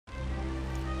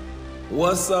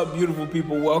What's up, beautiful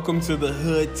people? Welcome to the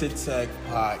Hood to Tech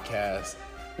podcast,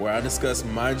 where I discuss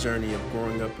my journey of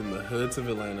growing up in the hoods of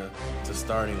Atlanta to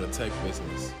starting a tech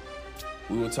business.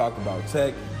 We will talk about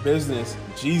tech, business,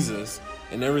 Jesus,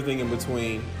 and everything in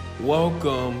between.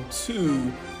 Welcome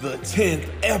to the 10th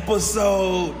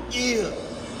episode. Yeah.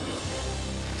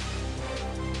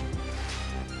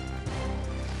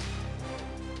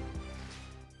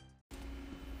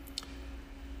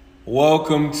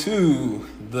 Welcome to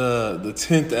the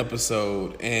 10th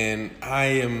episode, and I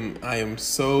am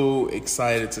so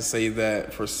excited to say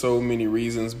that for so many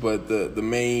reasons, but the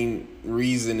main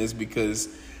reason is because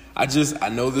I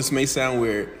know this may sound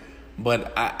weird,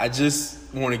 but I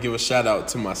just want to give a shout out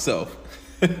to myself.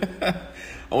 I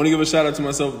want to give a shout out to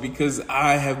myself because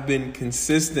I have been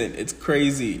consistent. It's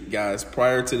crazy, guys.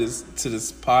 Prior to this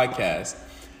podcast,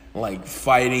 like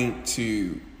fighting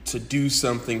to do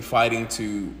something, fighting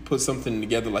to put something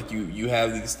together. Like you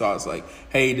have these thoughts like,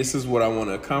 hey, this is what I want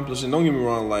to accomplish. And don't get me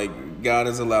wrong, like God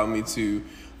has allowed me to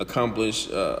accomplish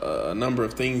a number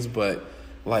of things, but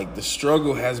like the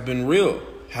struggle has been real.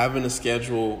 Having a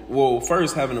schedule, well,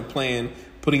 first having a plan,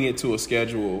 putting it to a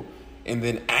schedule, and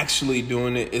then actually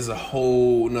doing it is a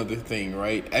whole nother thing,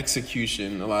 right?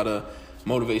 Execution. A lot of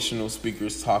motivational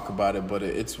speakers talk about it, but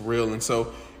it's real. And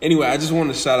so anyway, I just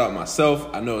want to shout out myself.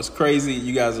 I know it's crazy.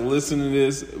 You guys are listening to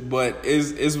this, but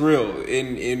it's real.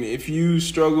 And if you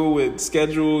struggle with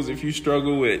schedules, if you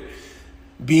struggle with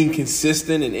being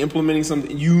consistent and implementing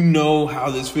something, you know how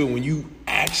this feels when you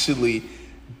actually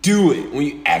do it, when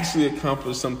you actually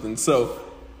accomplish something. So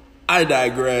I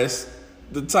digress.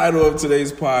 The title of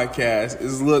today's podcast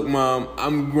is Look, Mom,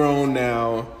 I'm grown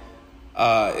now.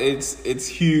 It's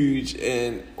huge.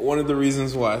 And one of the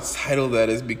reasons why I titled that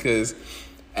is because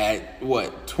at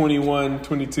 21,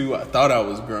 22, I thought I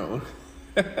was grown.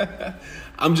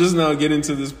 I'm just now getting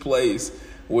to this place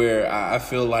where I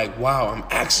feel like, wow, I'm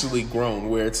actually grown,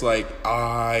 where it's like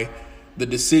the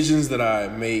decisions that I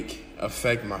make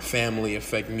affect my family,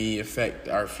 affect me, affect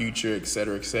our future, et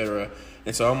cetera, et cetera.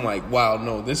 And so I'm like, wow,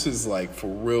 no, this is like for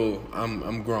real.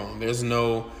 I'm grown. There's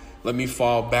no let me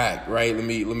fall back, right? Let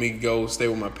me go stay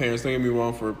with my parents. Don't get me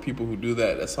wrong, for people who do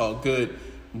that, that's all good.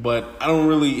 But I don't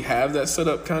really have that set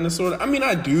up, kind of, sort of. I mean,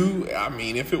 I do. I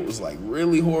mean, if it was like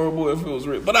really horrible, if it was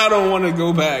real, but I don't want to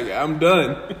go back. I'm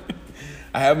done.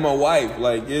 I have my wife.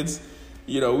 Like, it's,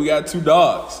 we got 2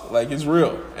 dogs. Like, it's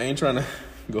real. I ain't trying to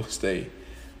go stay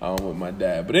with my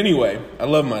dad. But anyway, I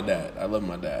love my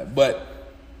dad. But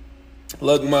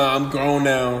look, Ma, I'm grown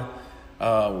now.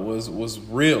 Was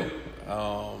real.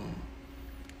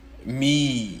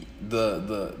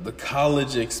 The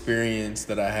college experience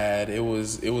that I had, it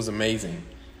was amazing.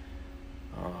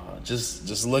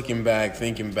 Just looking back,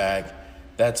 thinking back,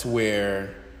 that's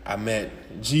where I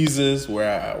met Jesus, where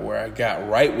I got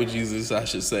right with Jesus, I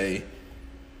should say.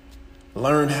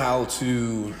 Learned how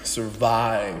to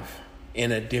survive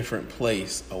in a different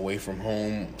place, away from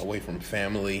home, away from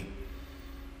family.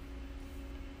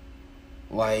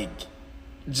 Like,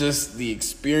 just the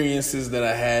experiences that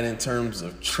I had in terms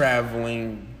of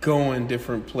traveling, going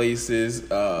different places.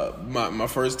 My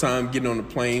first time getting on a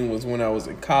plane was when I was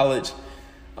in college,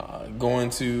 going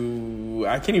to,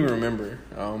 I can't even remember.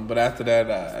 But after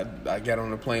that, I got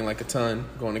on a plane like a ton,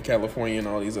 going to California and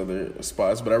all these other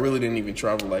spots. But I really didn't even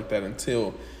travel like that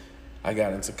until I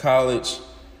got into college.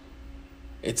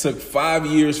 It took 5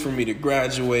 years for me to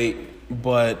graduate,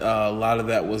 but a lot of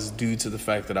that was due to the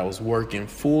fact that I was working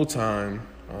full time.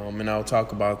 And I'll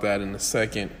talk about that in a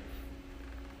second.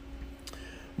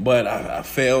 But I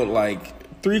failed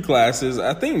like 3 classes,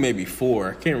 I think maybe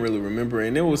 4. I can't really remember.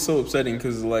 And it was so upsetting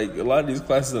because like a lot of these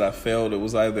classes that I failed, it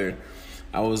was either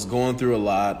I was going through a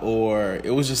lot or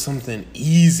it was just something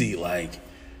easy. Like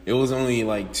it was only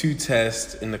like 2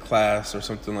 tests in the class or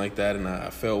something like that. And I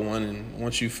failed one. And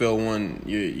once you fail one,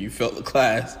 you failed the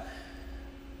class.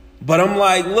 But I'm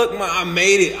like, look, I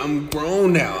made it. I'm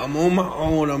grown now. I'm on my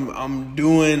own. I'm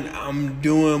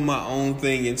doing my own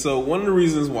thing. And so one of the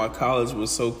reasons why college was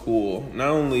so cool, not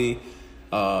only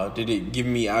did it give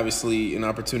me obviously an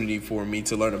opportunity for me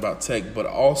to learn about tech, but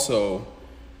also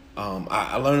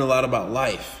I learned a lot about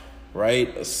life,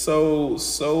 right? So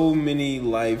many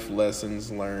life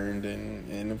lessons learned.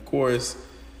 And of course,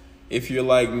 if you're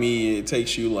like me, it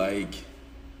takes you like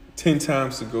 10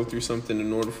 times to go through something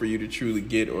in order for you to truly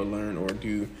get or learn or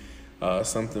do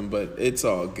something. But it's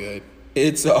all good.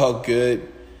 It's all good.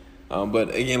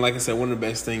 But again, like I said, one of the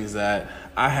best things that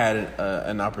I had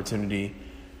an opportunity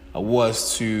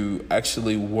was to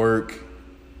actually work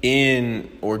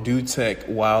in or do tech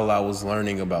while I was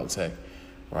learning about tech,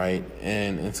 right?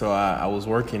 And so I was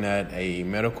working at a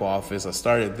medical office. I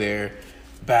started there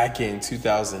back in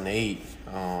 2008,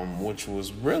 which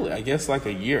was really, I guess, like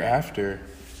a year after,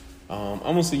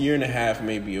 almost a year and a half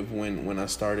maybe of when I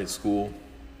started school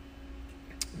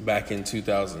back in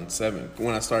 2007,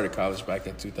 when I started college back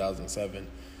in 2007.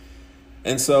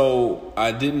 And so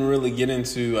I didn't really get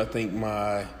into, I think,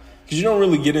 because you don't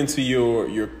really get into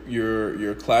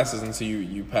your classes until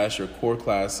you pass your core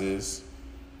classes.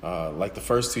 Like the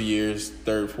first 2 years,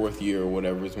 third, fourth year or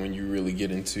whatever is when you really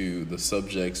get into the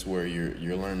subjects where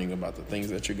you're learning about the things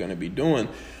that you're going to be doing.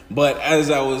 But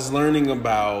as I was learning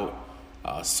about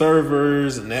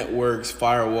servers, networks,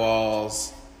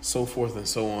 firewalls, so forth and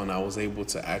so on, I was able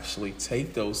to actually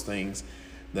take those things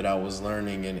that I was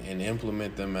learning and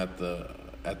implement them at the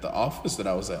office that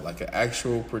I was at, like an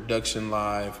actual production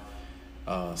live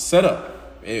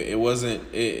setup. It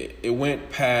went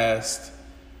past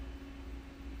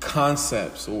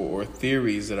concepts or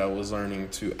theories that I was learning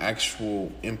to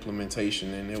actual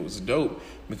implementation, and it was dope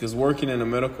because working in a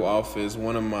medical office,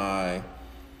 one of my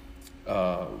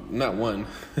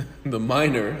the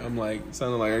minor, I'm like,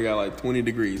 sounding like I got like 20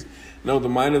 degrees. No, the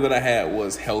minor that I had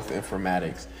was health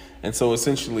informatics. And so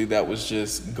essentially that was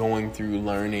just going through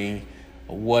learning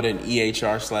what an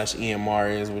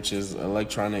EHR/EMR is, which is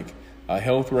electronic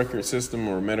health record system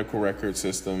or medical record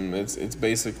system. It's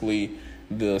basically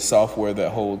the software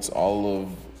that holds all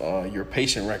of your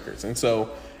patient records. And so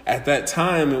at that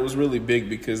time, it was really big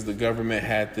because the government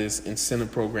had this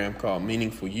incentive program called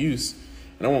Meaningful Use.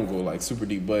 And I won't go like super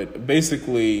deep, but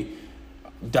basically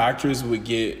doctors would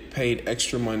get paid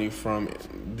extra money from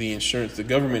the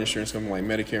government insurance company like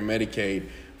Medicare, Medicaid,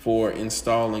 for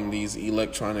installing these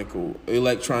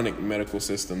electronic medical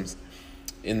systems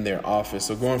in their office.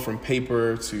 So going from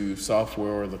paper to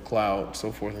software or the cloud,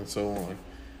 so forth and so on.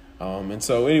 And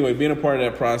so anyway, being a part of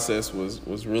that process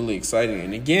was really exciting.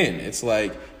 And again, it's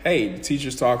like, hey, the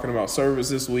teacher's talking about servers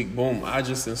this week. Boom, I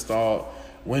just installed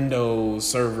Windows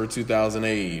Server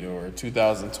 2008 or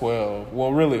 2012.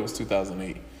 Well, really it was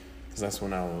 2008 because that's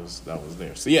when I was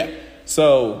there. So yeah,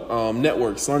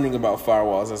 networks, learning about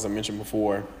firewalls, as I mentioned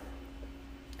before,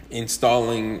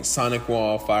 installing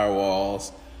SonicWall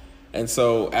firewalls. And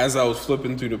so as I was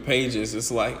flipping through the pages,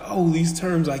 it's like, oh, these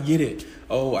terms, I get it.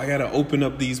 Oh, I got to open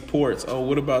up these ports. Oh,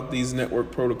 what about these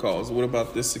network protocols? What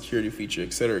about this security feature,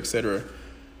 et cetera, et cetera?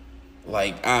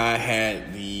 Like I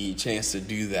had the chance to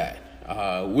do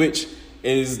that, which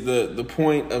is the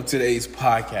point of today's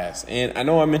podcast. And I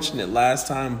know I mentioned it last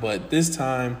time, but this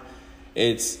time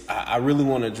I really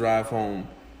want to drive home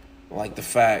like the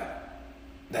fact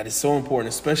that it's so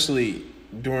important, especially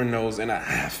during those, and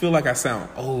I feel like I sound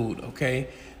old, okay?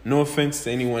 No offense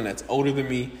to anyone that's older than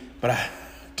me, but I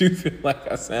do feel like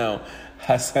I sound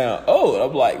old.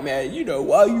 I'm like, man,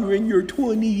 while you're in your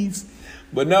 20s.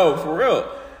 But no, for real.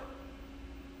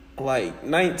 Like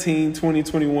 19, 20,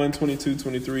 21, 22,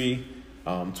 23,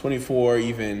 24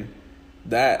 even,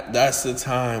 that's the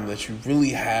time that you really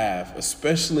have,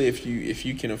 especially if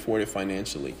you can afford it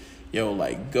financially.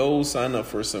 Like go sign up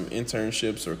for some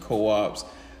internships or co-ops.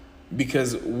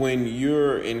 Because when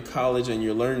you're in college and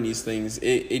you're learning these things,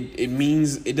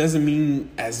 it doesn't mean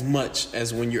as much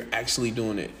as when you're actually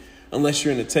doing it. Unless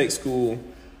you're in a tech school.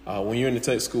 When you're in the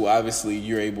tech school, obviously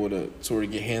you're able to sort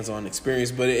of get hands-on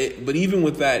experience. But even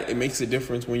with that, it makes a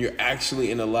difference when you're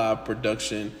actually in a live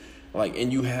production,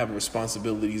 and you have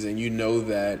responsibilities, and you know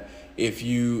that if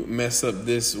you mess up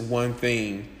this one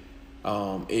thing,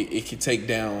 it could take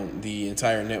down the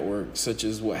entire network, such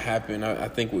as what happened, I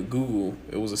think, with Google.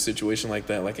 It was a situation like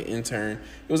that, like an intern.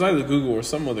 It was either Google or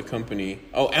some other company.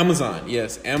 Oh, Amazon.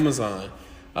 Yes, Amazon.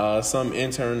 Some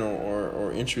intern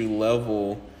or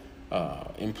entry-level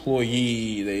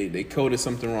employee, they coded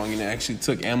something wrong, and it actually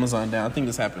took Amazon down. I think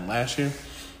this happened last year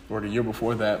or the year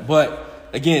before that. But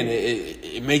again,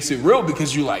 it makes it real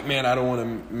because you're like, man, I don't want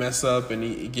to mess up, and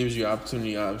it gives you an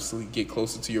opportunity, obviously, to get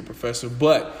closer to your professor.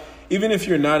 But even if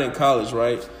you're not in college,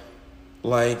 right?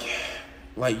 Like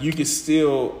you could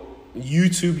still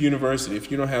YouTube University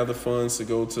if you don't have the funds to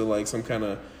go to like some kind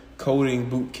of coding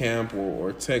boot camp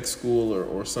or tech school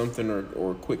or something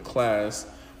or a quick class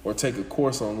or take a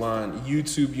course online.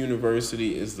 YouTube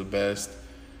University is the best,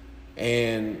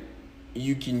 and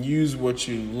you can use what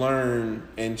you learn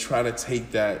and try to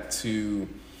take that to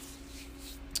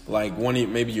like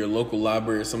maybe your local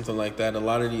library or something like that. A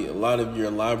lot of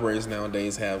your libraries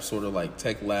nowadays have sort of like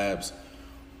tech labs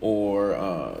or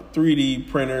 3D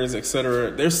printers,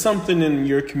 etc. There's something in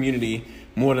your community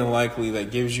more than likely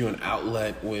that gives you an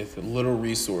outlet with little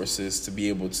resources to be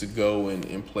able to go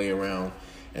and play around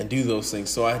and do those things.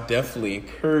 So I definitely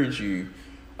encourage you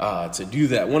to do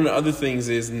that. One of the other things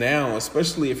is now,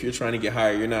 especially if you're trying to get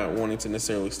hired, you're not wanting to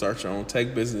necessarily start your own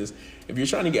tech business. If you're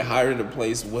trying to get hired at a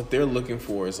place, what they're looking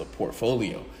for is a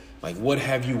portfolio. Like, what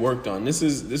have you worked on? This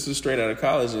is straight out of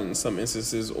college in some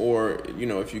instances, or,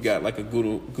 if you got like a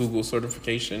Google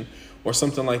certification or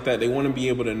something like that, they want to be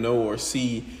able to know or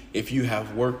see if you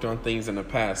have worked on things in the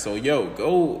past. So,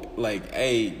 go like,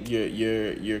 hey,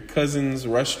 your cousin's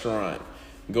restaurant,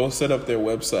 go set up their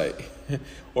website.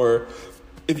 Or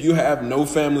if you have no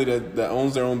family that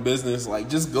owns their own business, like,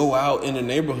 just go out in the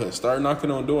neighborhood, start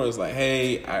knocking on doors. Like,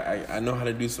 hey, I know how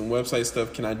to do some website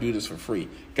stuff. Can I do this for free?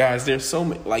 Guys, there's so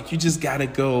many, like, you just got to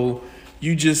go.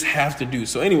 You just have to do.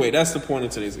 So anyway, that's the point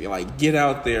of today's video. Like, get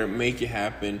out there, make it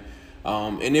happen.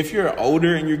 And if you're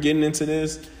older and you're getting into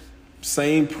this,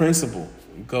 same principle.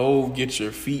 Go get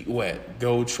your feet wet.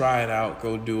 Go try it out.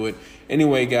 Go do it.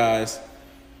 Anyway, guys,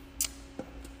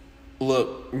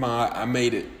 look, I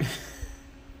made it.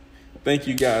 Thank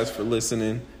you guys for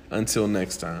listening. Until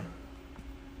next time.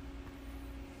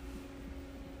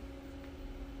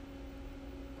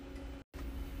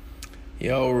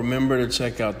 Yo, remember to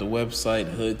check out the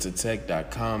website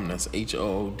hoodtotech.com. That's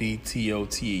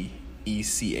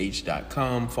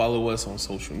HOODTOTECH.com. Follow us on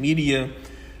social media.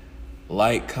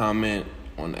 Like, comment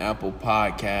on Apple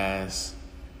Podcasts.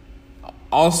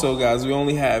 Also, guys, we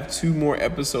only have 2 more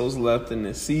episodes left in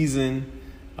this season.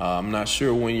 I'm not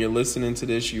sure when you're listening to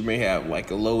this. You may have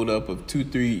like a load up of 2,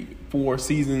 3, 4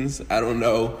 seasons. I don't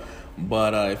know.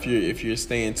 But if you're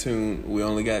staying tuned, we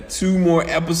only got 2 more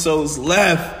episodes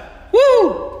left.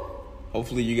 Woo!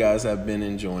 Hopefully you guys have been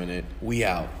enjoying it. We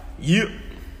out. Yeah.